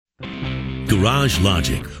Garage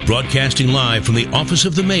Logic, broadcasting live from the office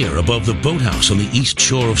of the mayor above the boathouse on the east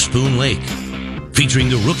shore of Spoon Lake. Featuring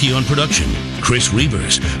the rookie on production, Chris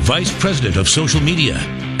Reavers, Vice President of Social Media,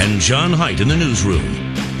 and John Haidt in the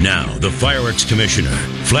newsroom. Now, the Fireworks Commissioner,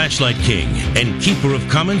 Flashlight King, and Keeper of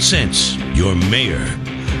Common Sense, your mayor,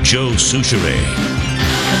 Joe Soucheray.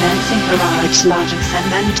 Commencing Garage Logic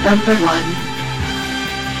segment number 1.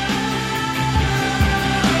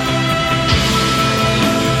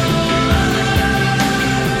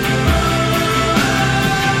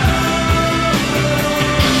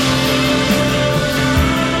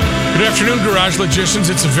 Good afternoon, Garage Logicians.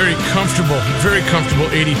 It's a very comfortable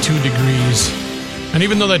 82 degrees. And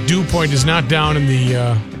even though that dew point is not down in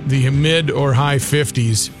the mid or high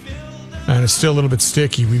 50s, and it's still a little bit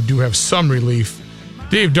sticky, we do have some relief.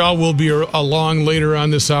 Dave Dahl will be along later on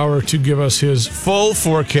this hour to give us his full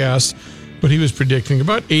forecast, but he was predicting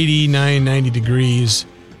about 89, 90 degrees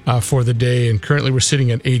for the day, and currently we're sitting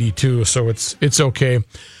at 82, so it's okay.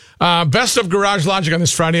 Best of Garage Logic on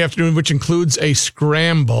this Friday afternoon, which includes a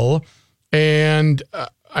scramble. And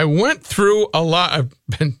I went through a lot. I've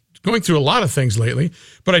been going through a lot of things lately,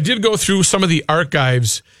 but I did go through some of the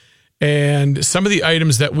archives and some of the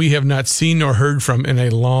items that we have not seen nor heard from in a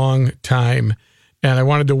long time. And I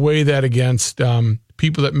wanted to weigh that against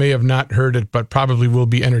people that may have not heard it, but probably will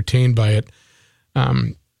be entertained by it.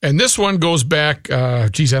 And this one goes back, I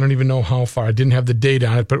don't even know how far. I didn't have the date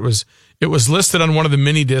on it, but it was listed on one of the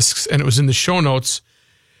mini discs, and it was in the show notes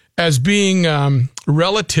as being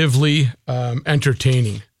relatively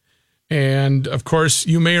entertaining. And, of course,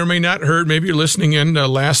 you may or may not heard, maybe you're listening in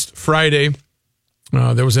last Friday,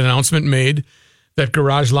 there was an announcement made that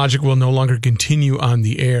Garage Logic will no longer continue on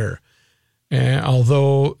the air.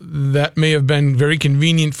 Although that may have been very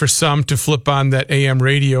convenient for some to flip on that AM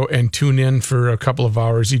radio and tune in for a couple of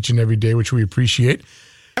hours each and every day, which we appreciate.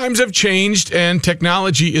 Times have changed and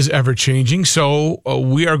technology is ever changing. So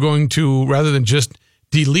we are going to, rather than just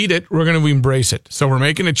delete it, we're going to embrace it. So we're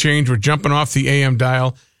making a change. We're jumping off the AM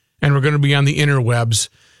dial and we're going to be on the interwebs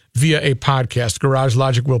via a podcast. Garage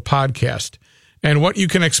Logic will podcast. And what you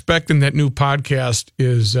can expect in that new podcast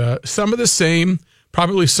is some of the same,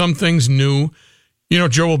 probably some things new. You know,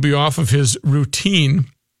 Joe will be off of his routine,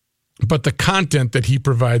 but the content that he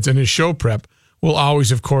provides in his show prep will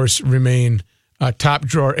always, of course, remain top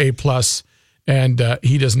drawer A+, and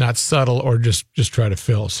he does not settle or just try to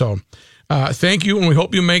fill. So thank you, and we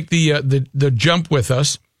hope you make the jump with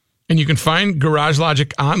us. And you can find Garage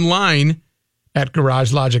Logic online at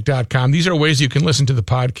garagelogic.com. These are ways you can listen to the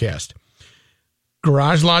podcast.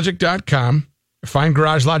 garagelogic.com. Find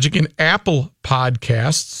Garage Logic in Apple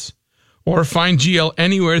Podcasts, or find GL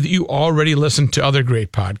anywhere that you already listen to other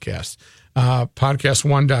great podcasts.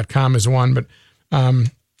 Podcast1.com is one, but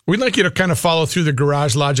we'd like you to kind of follow through the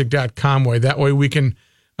garagelogic.com way. That way we can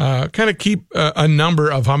kind of keep a number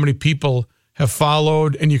of how many people have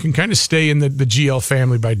followed, and you can kind of stay in the GL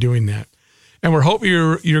family by doing that. And we're hoping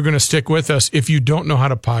you're going to stick with us. If you don't know how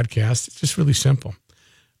to podcast, it's just really simple.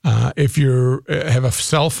 If you have a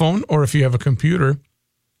cell phone or if you have a computer,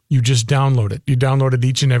 you just download it. You download it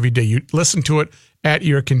each and every day. You listen to it at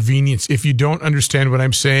your convenience. If you don't understand what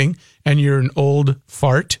I'm saying and you're an old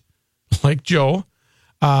fart like Joe,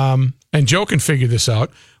 and Joe can figure this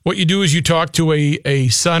out, what you do is you talk to a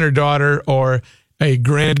son or daughter or a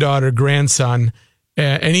granddaughter, grandson.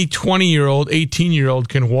 Any 20-year-old, 18-year-old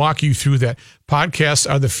can walk you through that. Podcasts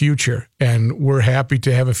are the future, and we're happy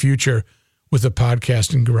to have a future with a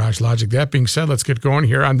podcast in Garage Logic. That being said, let's get going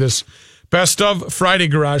here on this Best of Friday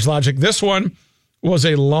Garage Logic. This one was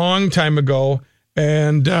a long time ago,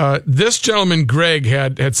 and this gentleman, Greg,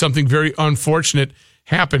 had something very unfortunate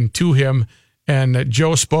happen to him, and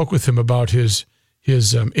Joe spoke with him about his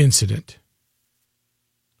incident.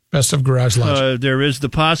 Best of Garage Logic. There is the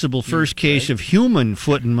possible first case of human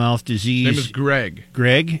foot and mouth disease. His name is Greg.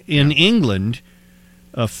 Greg, in England,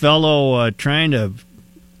 a fellow trying to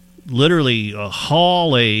literally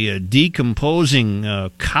haul a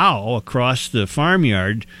decomposing cow across the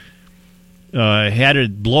farmyard had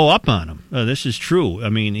it blow up on him. This is true. I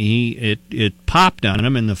mean, it popped on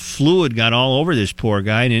him, and the fluid got all over this poor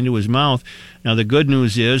guy and into his mouth. Now, the good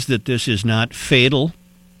news is that this is not fatal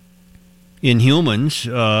in humans,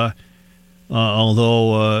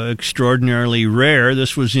 although extraordinarily rare.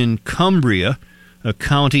 This was in Cumbria, a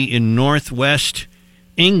county in northwest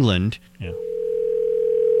England. Yeah.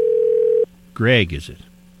 Greg, is it?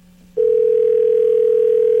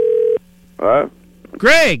 What?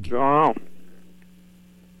 Greg! What's going on?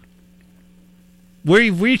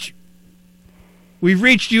 We've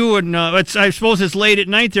reached you, and I suppose it's late at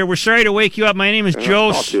night there. We're sorry to wake you up. My name is Joe.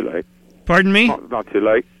 Not too late. Pardon me? Not too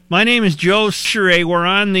late. My name is Joe Sherray. We're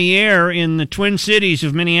on the air in the Twin Cities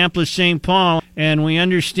of Minneapolis, St. Paul, and we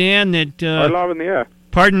understand that... Are you live in the air?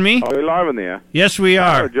 Pardon me? Are you live in the air? Yes, we Oh,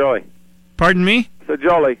 are. jolly. Pardon me? So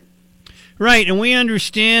jolly. Right, and we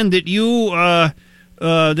understand that you,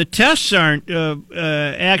 the tests aren't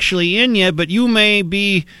actually in yet, but you may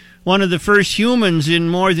be one of the first humans in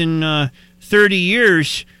more than 30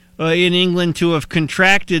 years in England to have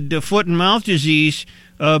contracted foot and mouth disease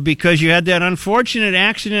because you had that unfortunate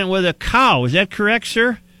accident with a cow. Is that correct,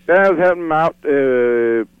 sir? I was helping them out,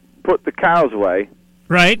 put the cows away,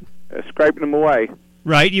 Right, scraping them away.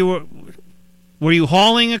 right. Were you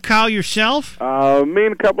hauling a cow yourself? Me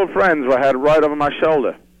and a couple of friends were had it right over my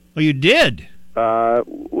shoulder. Oh, you did.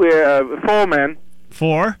 We're 4 men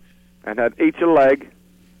Four. and had each a leg,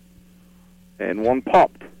 and one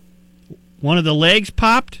popped. One of the legs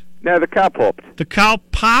popped. Now the cow popped. The cow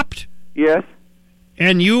popped, Yes,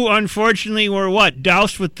 and you unfortunately were what?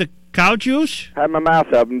 Doused with the cow juice? had my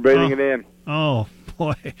mouth up and breathing Oh. it in. Oh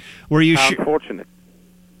boy, were you How unfortunate.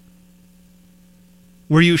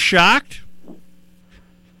 were you shocked?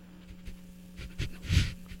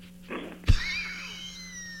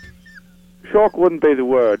 Shock wouldn't be the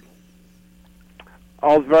word.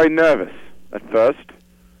 I was very nervous at first,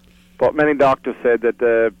 but many doctors said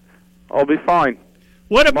that I'll be fine.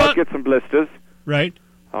 What Might about get some blisters. right?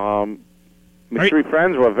 My Are- 3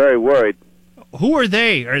 friends were very worried. Who are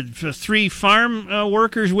they? Are the 3 farm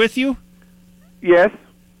workers with you? Yes.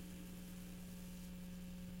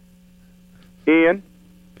 Ian,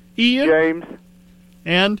 Ian James,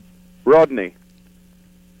 and Rodney.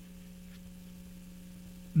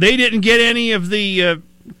 they didn't get any of the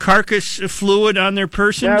carcass fluid on their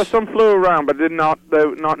persons. Yeah, some flew around, but they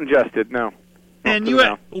were not ingested. No. Not and till you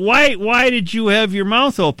now. why did you have your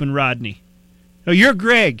mouth open, Rodney? Oh, you're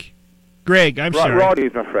Greg. Greg, I'm sorry.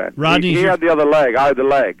 Rodney's my friend. Rodney's he your- had the other leg. I had the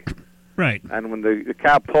leg. Right. And when the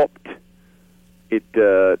cow popped,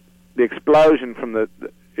 the explosion from the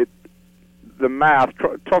mouth,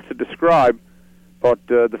 tough to describe, but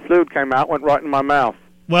the fluid came out, went right in my mouth.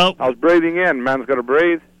 Well, I was breathing in. Man's got to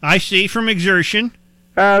breathe. I see from exertion.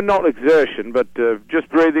 Not exertion, but just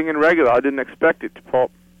breathing in regular. I didn't expect it to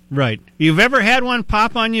pop. Right. You've ever had one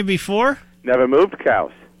pop on you before? Never moved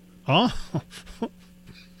cows. Oh.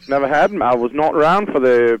 Never had them. I was not around for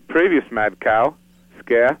the previous mad cow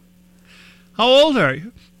scare. How old are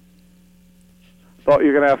you? Thought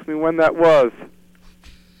you were going to ask me when that was.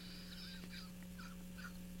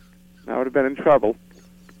 I would have been in trouble.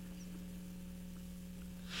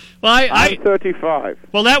 Well, I'm 35.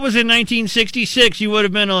 well, that was in 1966. You would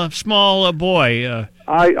have been a small boy.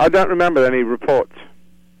 I don't remember any reports.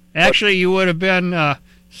 Actually, you would have been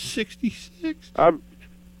 66. I'm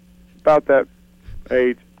about that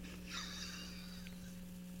age.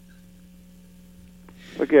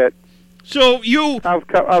 Forget. So you I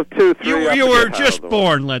was 2, 3. I you were forget how just old I was.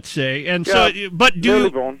 born, let's say, and Yeah, so. But Newly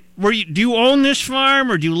born. do you own this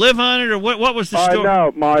farm, or do you live on it, or what was the story?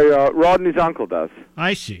 No, my Rodney's uncle does.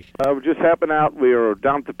 I see. We just helping out. We were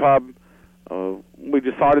down at the pub. We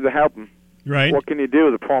decided to help him. Right. What can you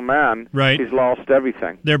do? The poor man. Right. He's lost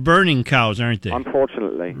everything. They're burning cows, aren't they?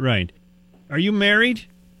 Unfortunately. Right. Are you married?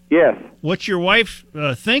 Yes. What's your wife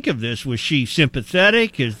think of this? Was she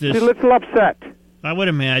sympathetic? Is She's a this? little upset. I would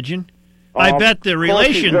imagine. I bet the Of course,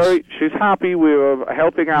 relations. She's happy we were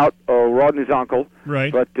helping out Rodney's uncle.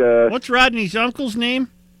 Right. But What's Rodney's uncle's name?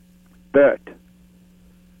 Bert.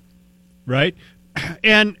 Right.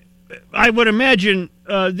 And I would imagine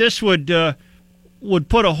this would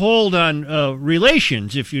put a hold on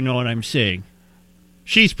relations, if you know what I'm saying.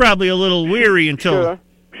 She's probably a little weary until.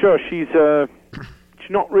 Sure. She's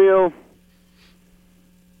not real.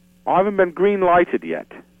 I haven't been green lighted yet,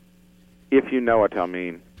 if you know what I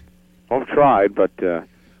mean. I've tried, but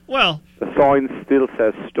Well, the sign still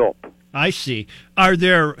says stop. I see. Are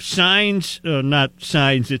there signs, not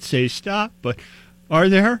signs that say stop, but are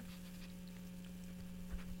there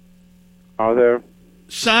Are there?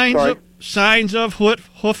 signs Sorry? signs of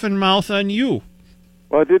hoof and mouth on you?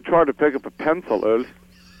 Well, I did try to pick up a pencil earlier.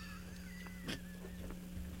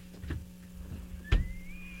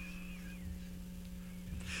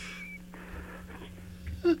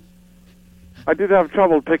 I did have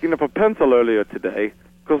trouble picking up a pencil earlier today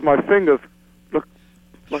because my fingers look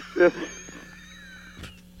like this.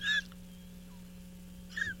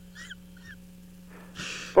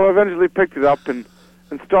 But I eventually picked it up and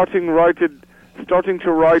starting to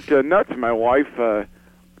write a note to my wife,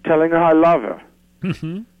 telling her I love her.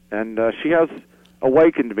 Mm-hmm. And she has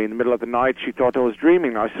awakened me in the middle of the night. She thought I was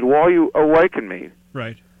dreaming. I said, "Why are you awaken me?"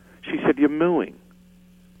 Right. She said, "You're mooing."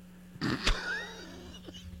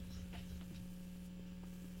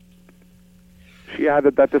 She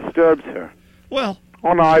added that disturbs her. Well,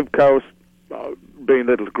 On Ive Coast, being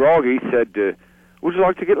a little groggy, said, would you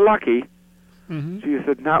like to get lucky? Mm-hmm. She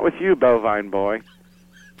said, not with you, bovine boy.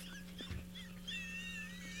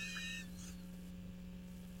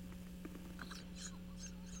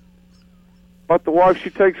 But the wife, she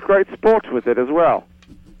takes great sport with it as well.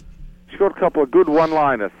 She's got a couple of good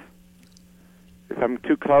one-liners. If I'm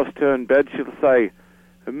too close to her in bed, she'll say,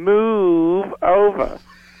 move over.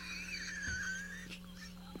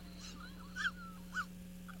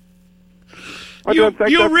 I don't think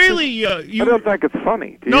it's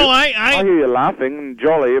funny. Do No, you? I hear you laughing and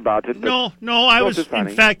jolly about it. No, I was. In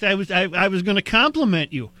fact, I was going to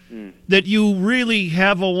compliment you that you really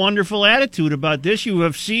have a wonderful attitude about this. You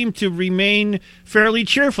have seemed to remain fairly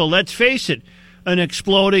cheerful. Let's face it, an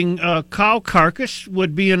exploding cow carcass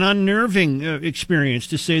would be an unnerving experience,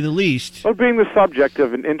 to say the least. Well, being the subject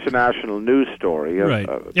of an international news story, right?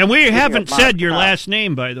 And we haven't said your last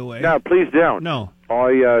name, by the way. No, please don't. No,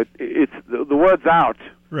 it's the word's out.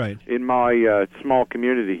 Right. In my small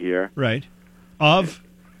community here. Right. Of?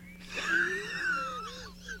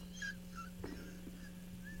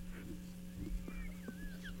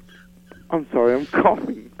 I'm sorry, I'm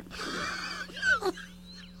coughing.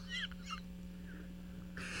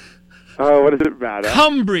 Oh, what does it matter?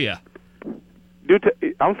 Cumbria.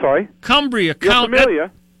 I'm sorry? Cumbria. You're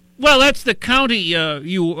familiar? Well, that's the county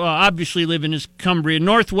you obviously live in, is Cumbria,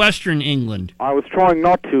 northwestern England. I was trying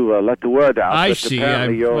not to let the word out. I but see.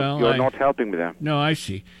 Apparently you're not helping me there. No, I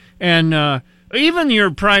see. And even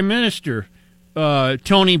your prime minister,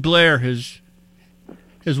 Tony Blair, has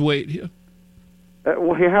waited.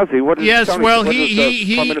 Well, he has. What has yes, Tony, well, what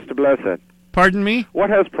he Prime Minister Blair said? Pardon me?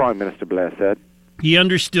 What has Prime Minister Blair said? He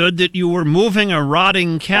understood that you were moving a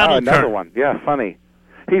rotting cattle another cart. one. Yeah, funny.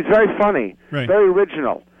 He's very funny. Right. Very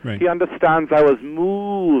original. Right. He understands I was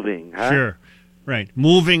moving. Huh? Sure. Right.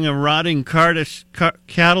 Moving a rotting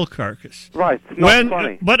cattle carcass. Right. It's not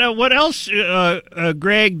funny. But what else,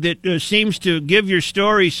 Greg, that seems to give your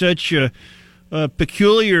story such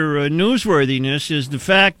peculiar newsworthiness is the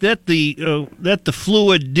fact that the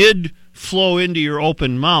fluid did flow into your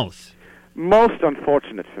open mouth. Most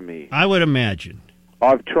unfortunate for me. I would imagine.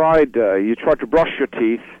 I've tried. You tried to brush your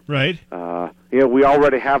teeth. Right. We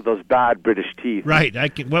already have those bad British teeth. Right.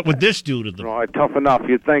 What would this do to them? Right. Tough enough.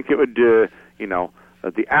 You'd think it would. The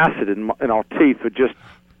acid in our teeth would just.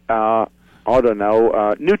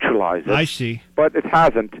 Neutralize it. I see. But it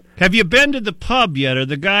hasn't. Have you been to the pub yet? Are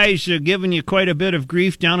the guys giving you quite a bit of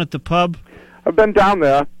grief down at the pub? I've been down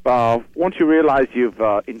there. Once you realize you've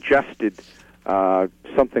ingested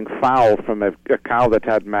something foul from a cow that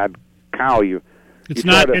had mad cow, It's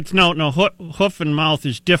not. It's no. Hoof and mouth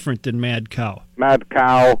is different than mad cow. Mad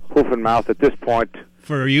cow, hoof and mouth. At this point,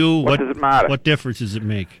 for you, what does it matter? What difference does it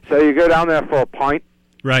make? So you go down there for a pint,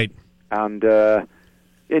 right? And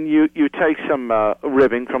you take some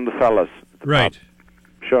ribbing from the fellas. Right.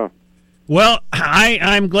 Sure. Well,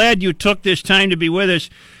 I'm glad you took this time to be with us.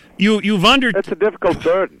 It's a difficult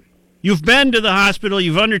burden. You've been to the hospital.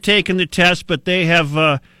 You've undertaken the test, but they have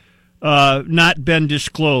not been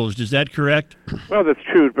disclosed. Is that correct? Well, that's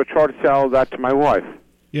true, but try to tell that to my wife.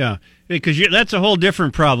 Yeah, because that's a whole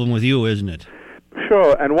different problem with you, isn't it?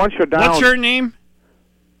 Sure, and once you're down... What's her name?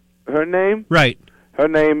 Her name? Right. Her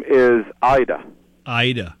name is Ida.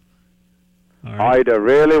 Ida. All right. Ida.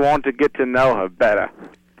 Really want to get to know her better.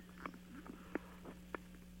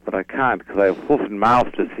 But I can't because I have hoof and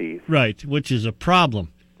mouth disease. Right, which is a problem.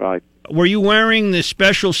 Right. Were you wearing the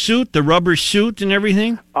special suit, the rubber suit and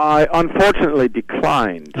everything? I unfortunately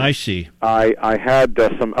declined. I see. I had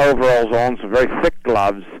some overalls on, some very thick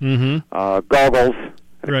gloves, goggles,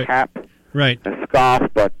 a cap, right, a scarf,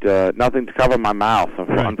 but nothing to cover my mouth,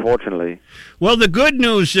 unfortunately. Well, the good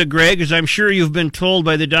news, Greg, as I'm sure you've been told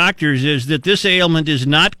by the doctors, is that this ailment is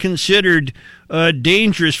not considered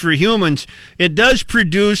dangerous for humans. It does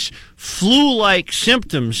produce flu-like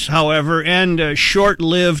symptoms, however, and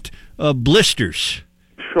short-lived blisters.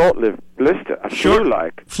 Short-lived blister?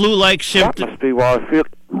 Flu-like? Flu-like symptoms. That must be why I feel...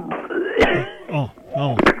 Oh!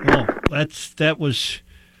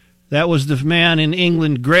 That was the man in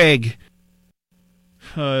England, Greg.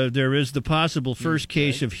 There is the possible first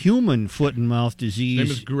case of human foot and mouth disease. His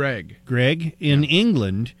name is Greg. Greg, in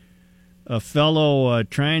England, a fellow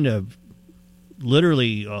trying to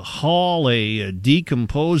literally haul a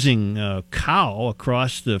decomposing cow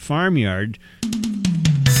across the farmyard.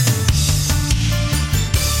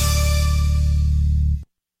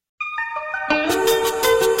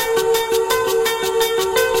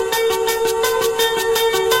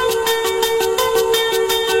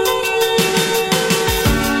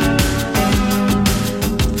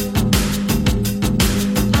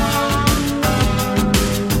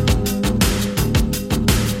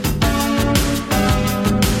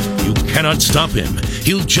 cannot stop him.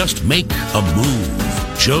 He'll just make a move.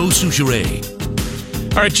 Joe Souchere.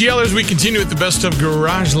 All right, GLers, we continue with the best of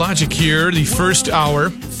Garage Logic here. The first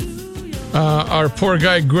hour. Our poor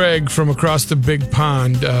guy Greg from across the big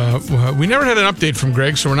pond. We never had an update from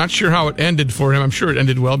Greg, so we're not sure how it ended for him. I'm sure it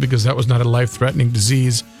ended well because that was not a life-threatening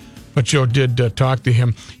disease. But Joe did talk to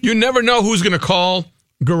him. You never know who's going to call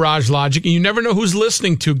Garage Logic, and you never know who's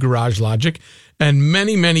listening to Garage Logic. And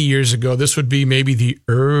many, many years ago, this would be maybe the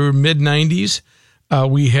mid-'90s,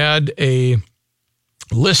 we had a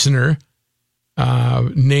listener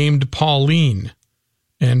named Pauline.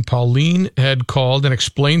 And Pauline had called and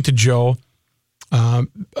explained to Joe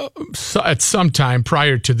at some time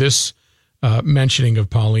prior to this mentioning of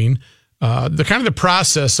Pauline, the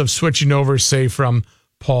process of switching over, say, from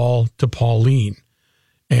Paul to Pauline.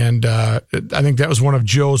 And I think that was one of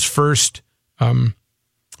Joe's first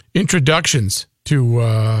introductions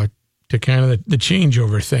to kind of the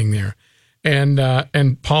changeover thing there.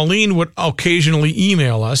 And Pauline would occasionally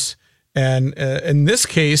email us. And in this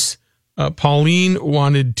case, Pauline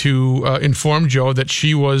wanted to inform Joe that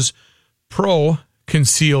she was pro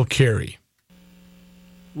conceal carry.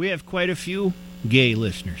 We have quite a few gay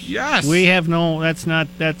listeners. Yes. We have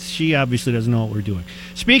she obviously doesn't know what we're doing.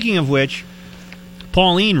 Speaking of which,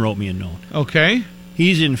 Pauline wrote me a note. Okay.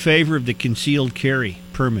 He's in favor of the concealed carry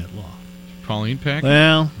permit law. Pauline pack?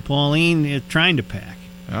 Well, Pauline is trying to pack.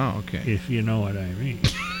 Oh, okay. If you know what I mean.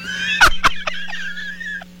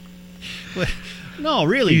 No,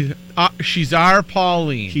 really. She's our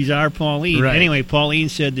Pauline. She's our Pauline. Right. Anyway, Pauline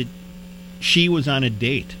said that she was on a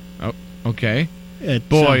date. Oh, okay.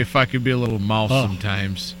 Boy, if I could be a little mouse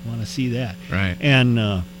sometimes. I want to see that. Right.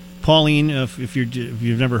 And Pauline, if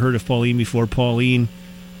you've never heard of Pauline before, Pauline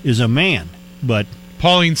is a man, but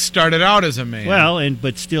Pauline started out as a man.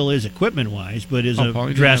 but still is equipment-wise, but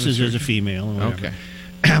Pauline dresses as a female and whatever.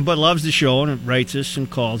 Okay. But loves the show and writes us and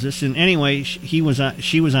calls us. And anyway, she was on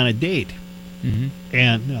a date,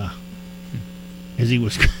 and as he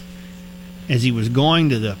was going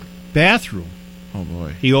to the bathroom, oh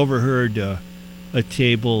boy, he overheard a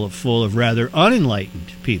table full of rather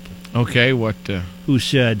unenlightened people. Okay, what? Who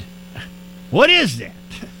said, "What is that?"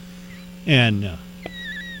 And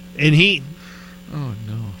he oh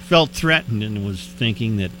no, felt threatened and was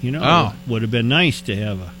thinking that it would have been nice to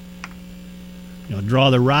have draw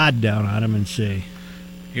the rod down on him and say,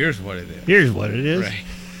 here's what it is. Here's what it is. Right.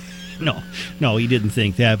 No, he didn't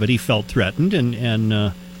think that, but he felt threatened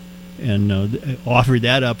and offered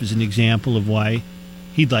that up as an example of why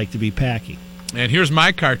he'd like to be packing. And here's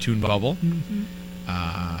my cartoon bubble.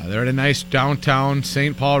 They're at a nice downtown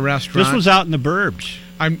St. Paul restaurant. This was out in the burbs.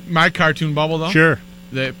 My cartoon bubble, though? Sure.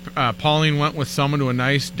 Pauline went with someone to a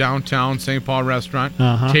nice downtown St. Paul restaurant.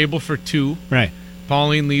 Table for two. Right.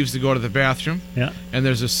 Pauline leaves to go to the bathroom. Yeah. And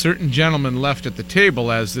there's a certain gentleman left at the table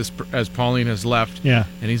as Pauline has left. Yeah.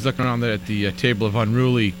 And he's looking around at the table of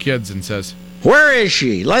unruly kids and says, "Where is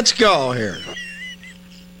she? Let's go here."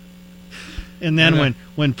 And then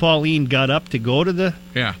when Pauline got up to go to the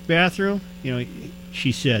bathroom,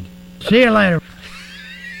 she said, "See you later."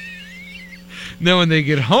 Then when they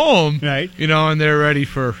get home, right, and they're ready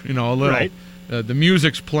for, a little, right. The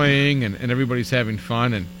music's playing and everybody's having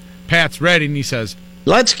fun and Pat's ready and he says,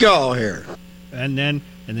 "Let's go here." And then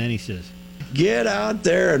he says, "Get out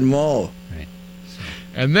there and mow." Right. So,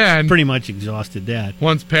 and then pretty much exhausted that.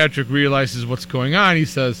 Once Patrick realizes what's going on, he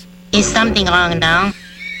says, "Is something wrong now?"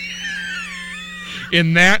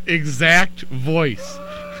 In that exact voice.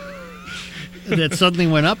 That suddenly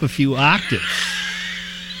went up a few octaves.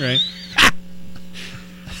 Right.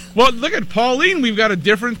 Well, look at Pauline. We've got a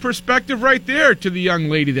different perspective right there to the young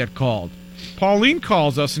lady that called. Pauline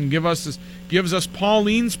calls us and gives us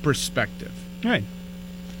Pauline's perspective. Right.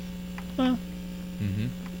 Well,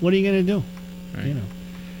 what are you going to do?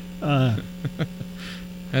 Right.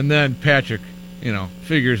 And then Patrick,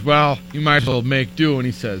 figures, well, you might as well make do, and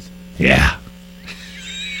he says, "Yeah."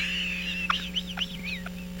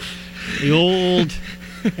 The old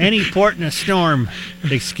any port in a storm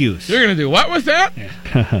excuse. You're going to do what with that?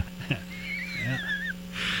 Yeah.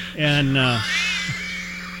 And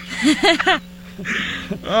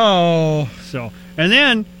and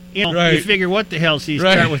then you figure what the hell? So you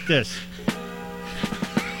start with this.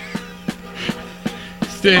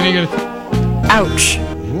 Standing in. Ouch.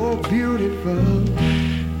 Oh, beautiful.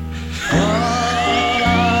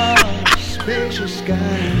 Spacious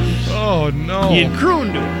skies. Oh no! You'd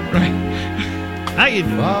croon to it, right? How you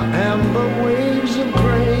doing? Amber waves of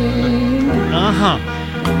grain.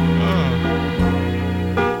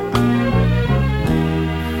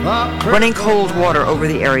 Running cold water over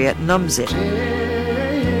the area numbs it.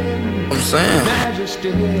 I'm saying.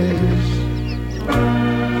 Majesties. Hey,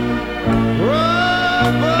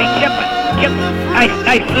 Chip,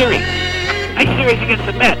 nice series. Nice series against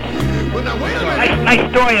the Mets. Nice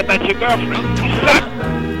story about your girlfriend. You suck.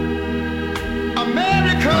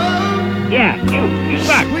 America. Yeah, you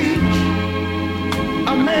suck.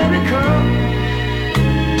 America.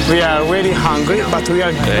 We are really hungry, but we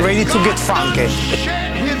are ready to get funky.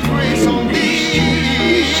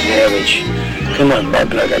 Savage. Come on,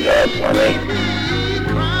 bud, like a dog for me.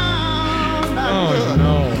 Oh,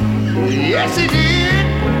 no. Yes, he did.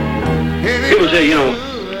 People say,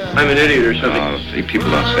 I'm an idiot or something. Oh, see, people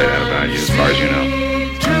don't say that about you, as far as you know.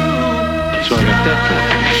 So I got that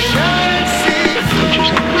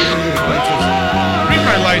Read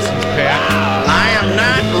my license, Pat. I am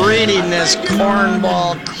not reading this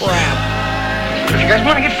cornball crap. If you guys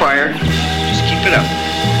want to get fired, just keep it up.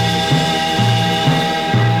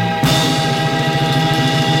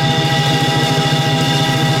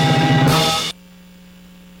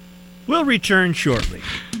 We'll return shortly.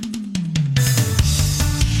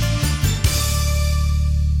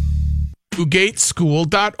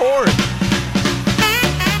 Gateschool.org.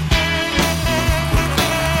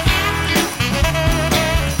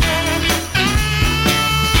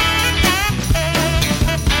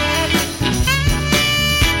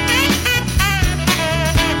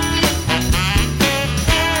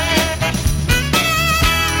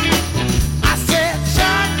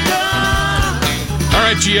 All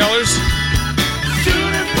right, GLers.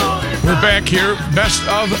 We're back here. Best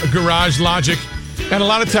of Garage Logic. And a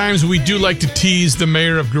lot of times we do like to tease the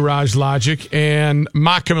mayor of Garage Logic and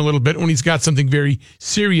mock him a little bit when he's got something very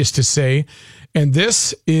serious to say. And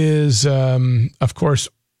this is, of course,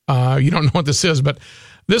 you don't know what this is, but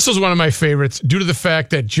this was one of my favorites due to the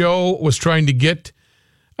fact that Joe was trying to get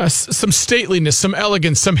some stateliness, some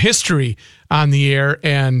elegance, some history on the air,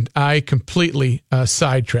 and I completely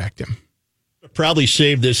sidetracked him. Probably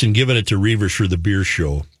saved this and given it to Reavers for the beer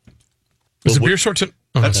show. Is the beer show?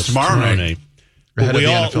 That's tomorrow night. But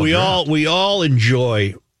we all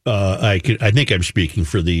enjoy. I think I'm speaking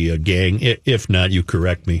for the gang. If not, you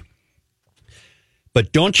correct me.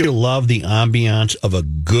 But don't you love the ambiance of a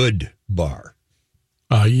good bar?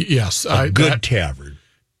 Yes, a good tavern.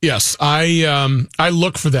 Yes, I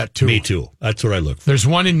look for that too. Me too. That's what I look for. There's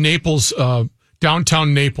one in Naples,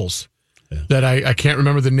 downtown Naples, that I can't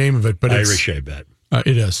remember the name of it, but Irish, I bet.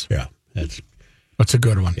 It is. Yeah, that's a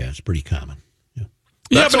good one. Yeah, it's pretty common.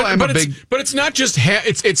 That's why but it's not just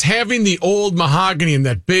it's having the old mahogany in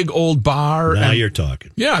that big old bar. Now you're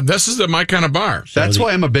talking. Yeah, this is my kind of bar. That's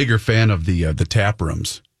why I'm a bigger fan of the tap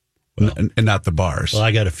rooms and not the bars. Well,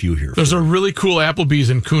 I got a few here. There's a really cool Applebee's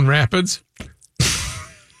in Coon Rapids.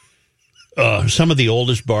 Some of the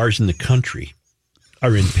oldest bars in the country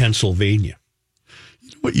are in Pennsylvania. You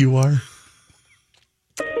know what you are?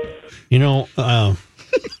 No,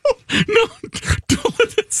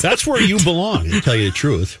 that's where you belong, to tell you the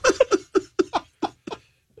truth.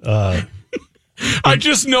 I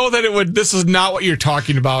just know that this is not what you're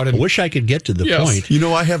talking about. And I wish I could get to the point. You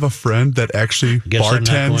know, I have a friend that actually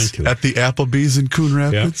bartends at the Applebee's in Coon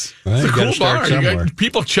Rapids. Yeah. Right, it's a cool bar.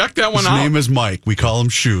 People check that one out. His name is Mike. We call him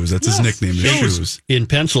Shoes. That's his nickname, is Shoes. In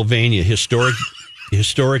Pennsylvania,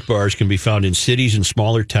 historic bars can be found in cities and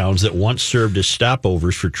smaller towns that once served as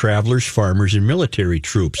stopovers for travelers, farmers, and military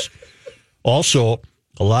troops. Also,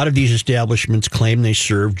 a lot of these establishments claim they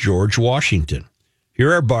served George Washington.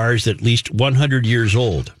 Here are bars that at least 100 years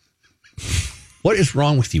old. What is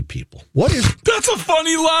wrong with you people? That's a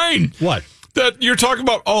funny line. What? That you're talking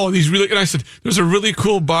about, these really, and I said, there's a really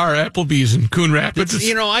cool bar, Applebee's in Coon Rapids.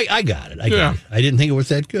 I got it. I got it. I didn't think it was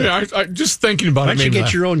that good. Yeah, I just thinking about Why don't you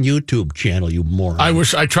get your own YouTube channel, you moron?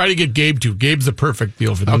 I try to get Gabe to. Gabe's the perfect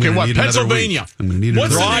deal for that. Okay, what? Pennsylvania. I'm going to need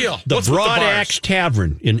What's the deal? The Broad Axe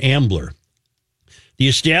Tavern in Ambler. The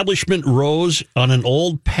establishment rose on an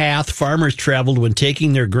old path farmers traveled when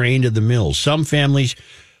taking their grain to the mills. Some families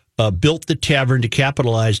built the tavern to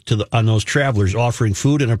capitalize on those travelers, offering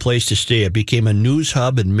food and a place to stay. It became a news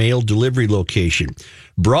hub and mail delivery location.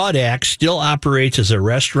 Broad Axe still operates as a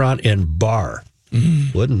restaurant and bar.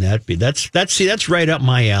 Wouldn't that be? That's right up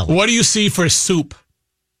my alley. What do you see for soup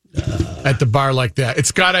at the bar like that?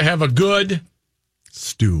 It's got to have a good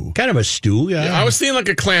stew. Kind of a stew, yeah. I was seeing like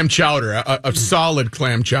a clam chowder, a solid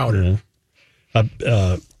clam chowder.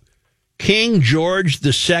 King George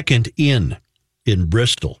II Inn in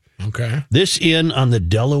Bristol. Okay. This inn on the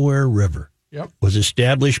Delaware River was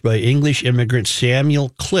established by English immigrant Samuel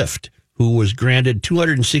Clift, who was granted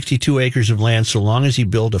 262 acres of land so long as he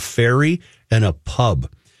built a ferry and a pub.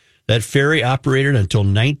 That ferry operated until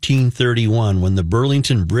 1931 when the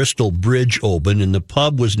Burlington-Bristol Bridge opened and the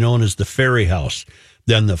pub was known as the Ferry House.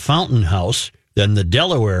 Then the Fountain House then the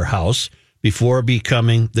Delaware House, before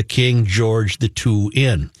becoming the King George II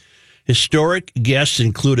Inn. Historic guests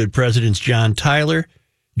included Presidents John Tyler,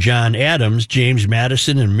 John Adams, James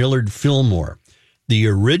Madison, and Millard Fillmore. The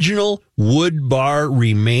original wood bar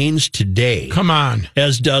remains today. Come on.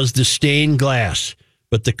 As does the stained glass,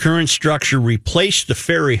 but the current structure replaced the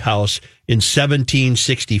Ferry House in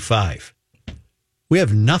 1765. We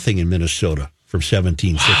have nothing in Minnesota from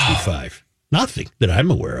 1765. Wow. Nothing that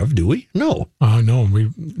I'm aware of, do we? No. No,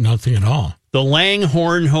 nothing at all. The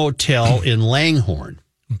Langhorne Hotel in Langhorne.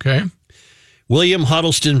 Okay. William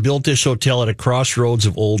Huddleston built this hotel at a crossroads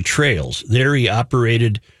of old trails. There he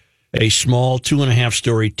operated a small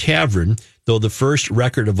 2.5-story tavern, though the first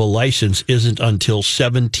record of a license isn't until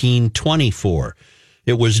 1724.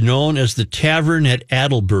 It was known as the Tavern at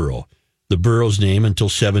Attleboro, the borough's name until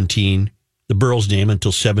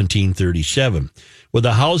 1737. With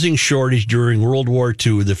a housing shortage during World War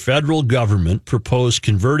II, the federal government proposed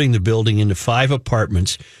converting the building into 5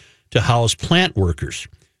 apartments to house plant workers.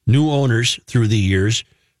 New owners, through the years,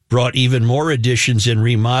 brought even more additions and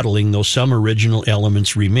remodeling, though some original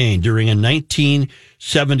elements remained. During a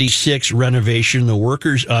 1976 renovation, the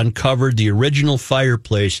workers uncovered the original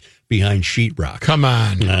fireplace behind sheetrock. Come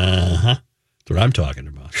on. Uh-huh. That's what I'm talking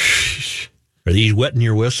about. Are these wetting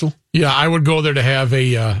your whistle? Yeah, I would go there to have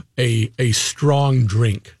a strong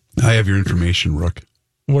drink. I have your information, Rook.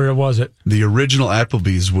 Where was it? The original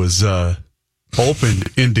Applebee's was opened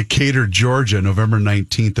in Decatur, Georgia, November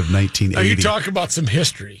 19th of 1980. Now you talk about some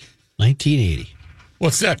history. 1980.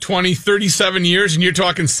 What's that, 37 years, and you're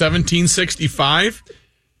talking 1765?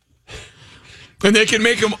 And they can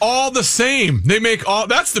make them all the same.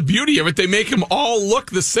 That's the beauty of it. They make them all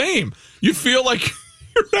look the same. You feel like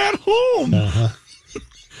you're at home. Uh-huh.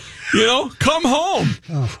 Come home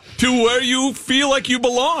to where you feel like you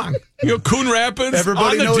belong. Coon Rapids.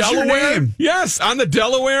 Everybody on the knows Delaware. Your name. Yes, on the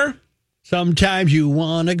Delaware. Sometimes you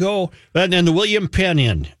want to go. And then the William Penn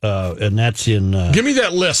Inn, and that's in... Give me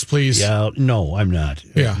that list, please. Yeah, no, I'm not.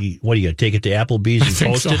 Yeah. What, are you going to take it to Applebee's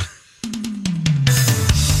and post it?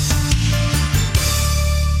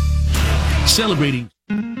 Celebrating.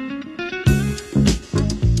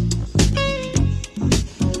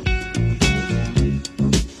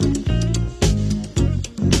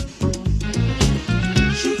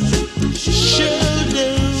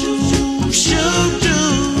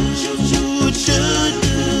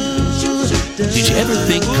 Did you ever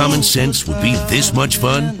think common sense would be this much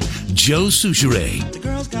fun? Joe Souchere.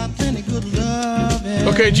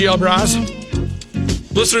 Okay, GL Bras.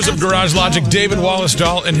 Listeners of Garage Logic, David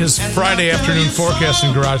Wallace-Dahl and his Friday afternoon forecast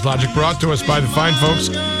in Garage Logic, brought to us by the fine folks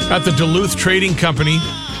at the Duluth Trading Company.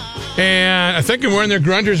 And I think I'm wearing their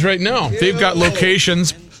Grunders right now. They've got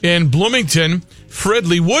locations in Bloomington,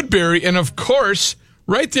 Fridley, Woodbury, and of course,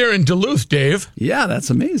 right there in Duluth, Dave. Yeah, that's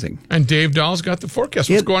amazing. And Dave Dahl's got the forecast.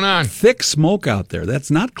 What's going on? Thick smoke out there.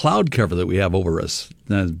 That's not cloud cover that we have over us.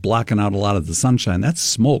 That's blocking out a lot of the sunshine. That's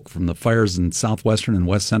smoke from the fires in southwestern and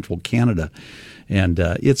west central Canada. And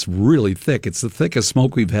it's really thick. It's the thickest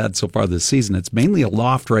smoke we've had so far this season. It's mainly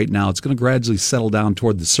aloft right now. It's going to gradually settle down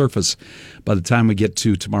toward the surface by the time we get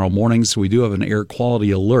to tomorrow morning. So we do have an air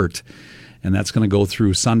quality alert. And that's going to go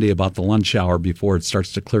through Sunday about the lunch hour before it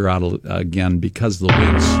starts to clear out again because of the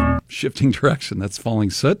winds shifting direction. That's falling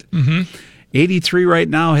soot. Mm-hmm. 83 right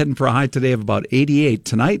now, heading for a high today of about 88.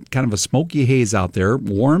 Tonight, kind of a smoky haze out there,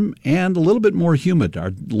 warm and a little bit more humid.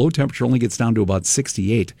 Our low temperature only gets down to about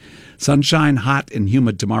 68. Sunshine, hot and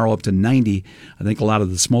humid tomorrow up to 90. I think a lot of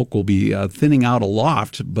the smoke will be thinning out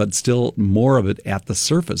aloft, but still more of it at the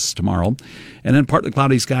surface tomorrow. And then partly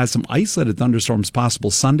cloudy skies, some isolated thunderstorms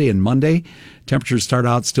possible Sunday and Monday. Temperatures start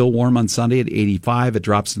out still warm on Sunday at 85. It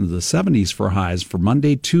drops into the 70s for highs for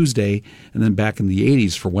Monday, Tuesday, and then back in the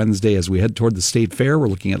 80s for Wednesday. As we head toward the State Fair, we're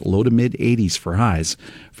looking at low to mid 80s for highs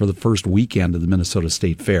for the first weekend of the Minnesota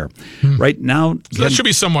State Fair. Right now... So that should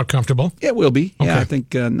be somewhat comfortable. It will be. Okay. Yeah, I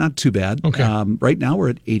think not too bad. Okay. Right now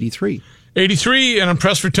we're at 83. 83, and I'm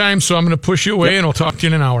pressed for time, so I'm going to push you away, and I'll talk to you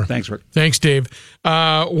in an hour. Thanks, Rick. Thanks, Dave.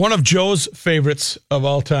 One of Joe's favorites of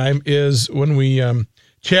all time is when we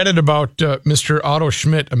chatted about Mr. Otto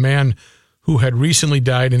Schmidt, a man who had recently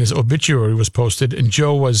died, and his obituary was posted, and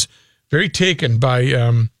Joe was very taken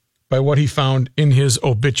by what he found in his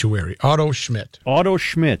obituary. Otto Schmidt. Otto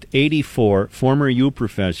Schmidt, 84, former U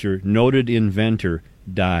professor, noted inventor,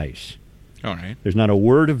 dies. All right. There's not a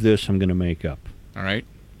word of this I'm going to make up. All right.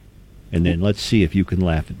 And then let's see if you can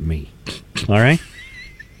laugh at me. All right?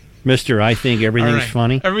 Mister, I think everything's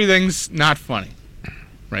funny. Everything's not funny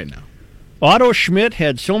right now. Otto Schmidt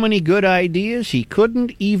had so many good ideas, he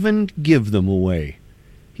couldn't even give them away.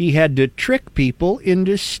 He had to trick people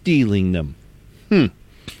into stealing them.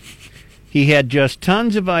 He had just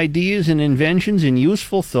tons of ideas and inventions and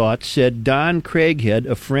useful thoughts, said Don Craighead,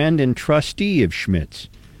 a friend and trustee of Schmidt's.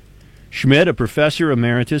 Schmidt, a professor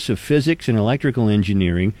emeritus of physics and electrical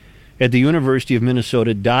engineering at the University of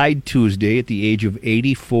Minnesota, died Tuesday at the age of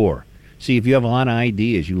 84. See, if you have a lot of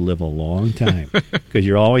ideas, you live a long time because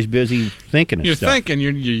you're always busy thinking of You're stuff. thinking,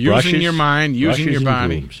 you're using your mind, using your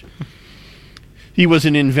body. He was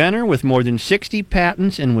an inventor with more than 60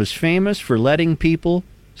 patents and was famous for letting people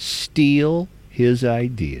steal his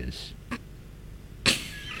ideas.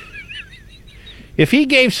 If he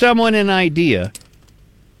gave someone an idea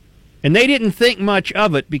and they didn't think much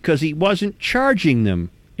of it because he wasn't charging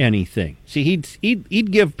them anything. See,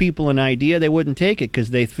 he'd give people an idea, they wouldn't take it because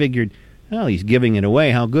they figured, well, he's giving it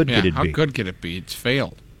away. How good could it be? How good could it be? It's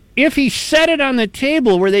failed. If he set it on the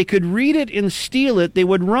table where they could read it and steal it, they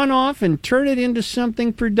would run off and turn it into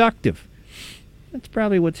something productive. That's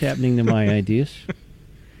probably what's happening to my ideas.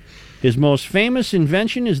 His most famous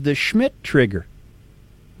invention is the Schmidt trigger.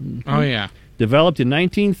 Oh, yeah. Developed in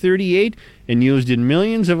 1938 and used in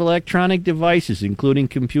millions of electronic devices, including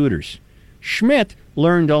computers. Schmidt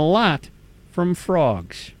learned a lot from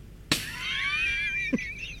frogs.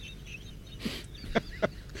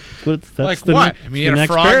 Like what? I mean, a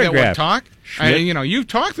frog that would talk? Schmidt, you've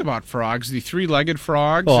talked about frogs, the three-legged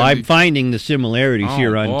frogs. Oh, I'm finding the similarities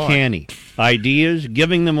here boy. uncanny. Ideas,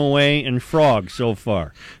 giving them away, and frogs so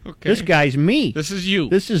far. Okay. This guy's me. This is you.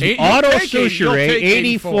 This is You'll Otto take it. You'll Souchere, take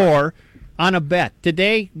 84, on a bet.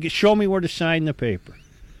 Today, show me where to sign the paper.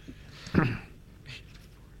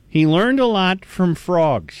 He learned a lot from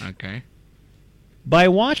frogs. Okay. By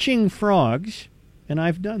watching frogs, and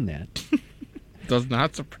I've done that. Does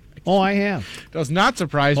not surprise. Oh, I have. Does not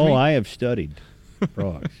surprise me. Oh, I have studied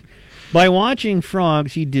frogs. By watching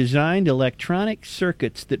frogs, he designed electronic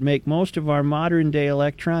circuits that make most of our modern-day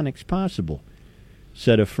electronics possible,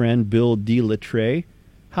 said a friend, Bill DeLatre.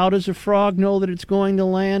 How does a frog know that it's going to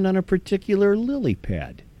land on a particular lily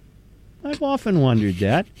pad? I've often wondered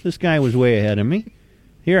that. This guy was way ahead of me.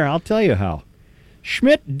 Here, I'll tell you how.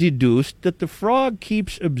 Schmidt deduced that the frog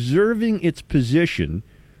keeps observing its position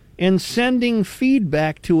and sending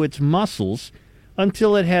feedback to its muscles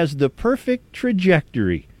until it has the perfect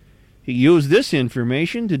trajectory. He used this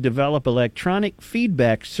information to develop electronic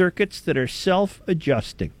feedback circuits that are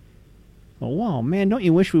self-adjusting. Oh, wow, man, don't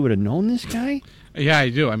you wish we would have known this guy? Yeah, I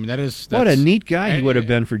do. I mean, that's what a neat guy he would have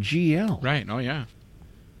been for GL. Right, oh, yeah.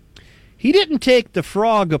 He didn't take the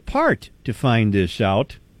frog apart to find this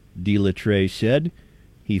out, DeLatre said.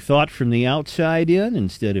 He thought from the outside in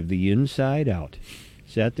instead of the inside out.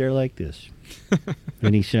 Sat there like this.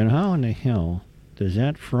 And he said, how in the hell does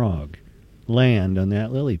that frog land on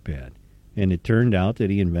that lily pad? And it turned out that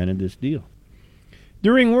he invented this deal.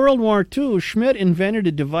 During World War II, Schmidt invented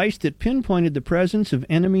a device that pinpointed the presence of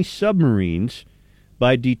enemy submarines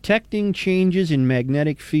by detecting changes in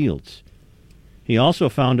magnetic fields. He also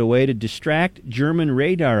found a way to distract German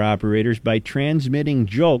radar operators by transmitting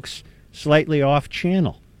jokes slightly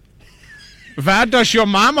off-channel. Where does your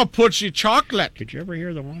mama put your chocolate? Did you ever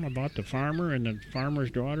hear the one about the farmer and the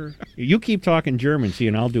farmer's daughter? You keep talking German, see,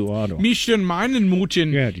 and I'll do Otto. Mich und meinen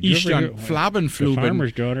Mutten ist ein Flabbenfluben. The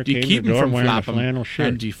farmer's daughter die came to the door wearing a Flappen, flannel shirt.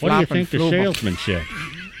 and die What do you think the Flappenfluben. salesman said?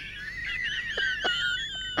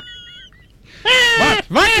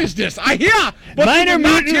 What is this? I hear! Meine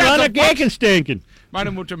Mutter war der Gegenstinken.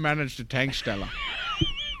 Meine Mutter managed the tankstelle.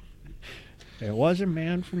 There was a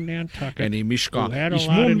man from Nantucket En die Mischka. who had a Ich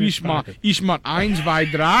lot in his muss mal, pocket. ich mal 1, 2,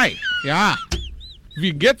 3. Ja.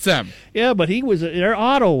 Wie geht's them? Yeah, but he was, their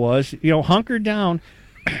Otto was, hunkered down.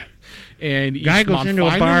 And Guy ich goes mal into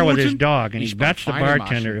a feine bar with his Mutten, dog, and he ich mal bets the feine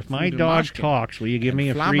bartender, Maschen, if my gute dog Maschke. talks, will you give me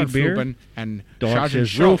a free Flammenfluben beer? And Dog Sergeant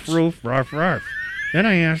says, roof, Schultz. roof, ruff, ruff. Then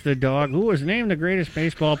I asked the dog, who was named the greatest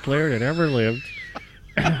baseball player that ever lived.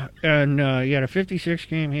 And he had a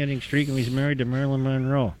 56-game hitting streak, and he's married to Marilyn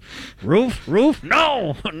Monroe. Roof, roof,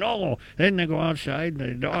 no, no. Then they go outside, and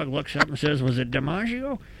the dog looks up and says, was it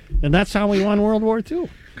DiMaggio? And that's how we won World War II.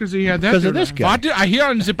 Because he had that. Because of this guy. What I hear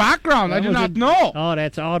in the background, I do not know. Oh,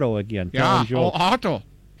 that's Otto again. Yeah, telling jokes. Otto.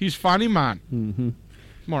 He's funny, man. Mm-hmm.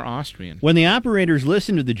 More Austrian. When the operators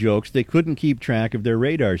listened to the jokes, they couldn't keep track of their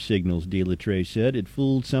radar signals, DeLatre said. It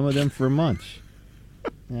fooled some of them for months.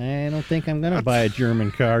 I don't think I'm going to buy a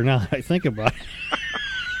German car now that I think about it.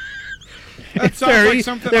 That sounds like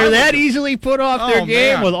something they're I that would- easily put off their Oh,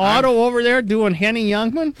 game man. with Otto over there doing Henny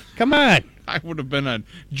Youngman? Come on. I would have been a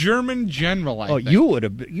German general, I think. You would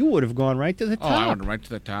have gone right to the Oh, I top. would have right to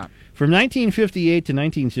the top. From 1958 to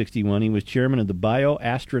 1961, he was chairman of the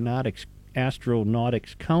Bioastronautics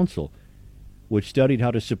Council, which studied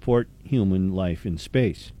how to support human life in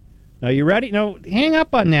space. Are you ready? No, hang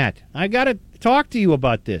up on that. I got to talk to you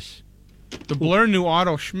about this. The Blur knew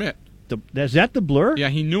Otto Schmidt. Is that the Blur? Yeah,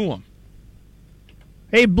 he knew him.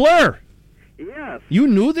 Hey, Blur. Yes. You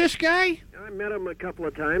knew this guy? I met him a couple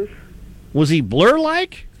of times. Was he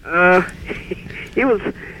Blur-like? He was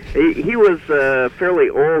fairly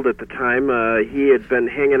old at the time. He had been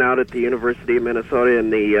hanging out at the University of Minnesota in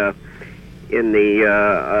the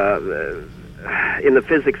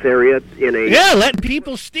physics area. Letting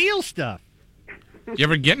people steal stuff. You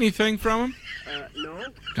ever get anything from him? No.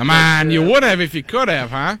 Come on, you would have if you could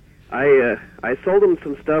have, huh? I sold him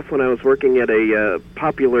some stuff when I was working at a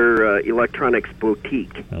popular electronics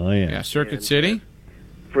boutique. Oh yeah. Yeah, Circuit City.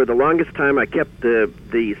 For the longest time, I kept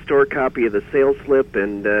the store copy of the sales slip,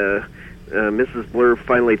 and Mrs. Blur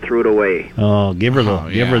finally threw it away. Oh, give her the.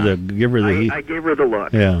 I gave her the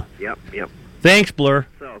look. Yeah. Yep. Thanks, Blur.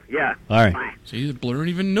 So yeah. All right. Bye. See, the Blur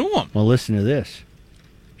even knew him. Well, listen to this.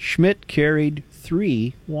 Schmidt carried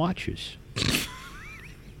 3 watches.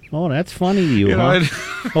 Oh, that's funny to you, huh?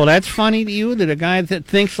 Oh, that's funny to you that a guy that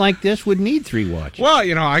thinks like this would need 3 watches. Well,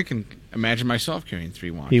 I can imagine myself carrying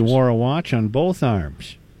 3 watches. He wore a watch on both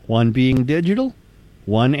arms, one being digital,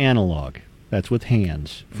 one analog. That's with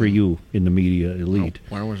hands for you in the media elite.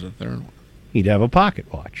 Oh, where was the third one? He'd have a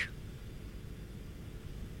pocket watch.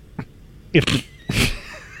 If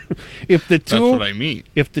the two, that's what I mean.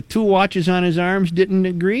 If the 2 watches on his arms didn't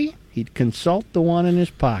agree, he'd consult the one in his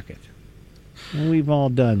pocket. Well, we've all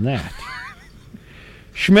done that.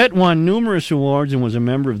 Schmidt won numerous awards and was a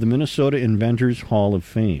member of the Minnesota Inventors Hall of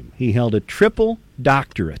Fame. He held a triple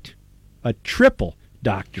doctorate. A triple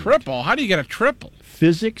doctorate. Triple? How do you get a triple?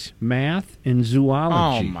 Physics, math, and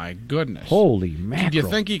zoology. Oh, my goodness. Holy mackerel. Do you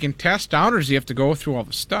think he can test out, or does he have to go through all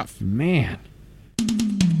the stuff? Man.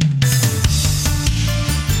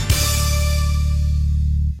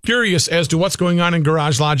 Curious as to what's going on in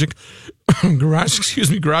Garage Logic. Garage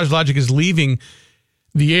Logic is leaving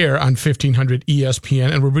the air on 1500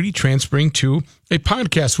 ESPN, and we're really transferring to a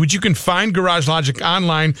podcast, which you can find Garage Logic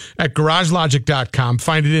online at garagelogic.com.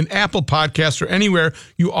 Find it in Apple Podcasts or anywhere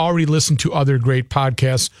you already listen to other great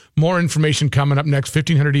podcasts. More information coming up next.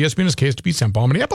 1500 ESPN is KSTP St. Paul, Minneapolis.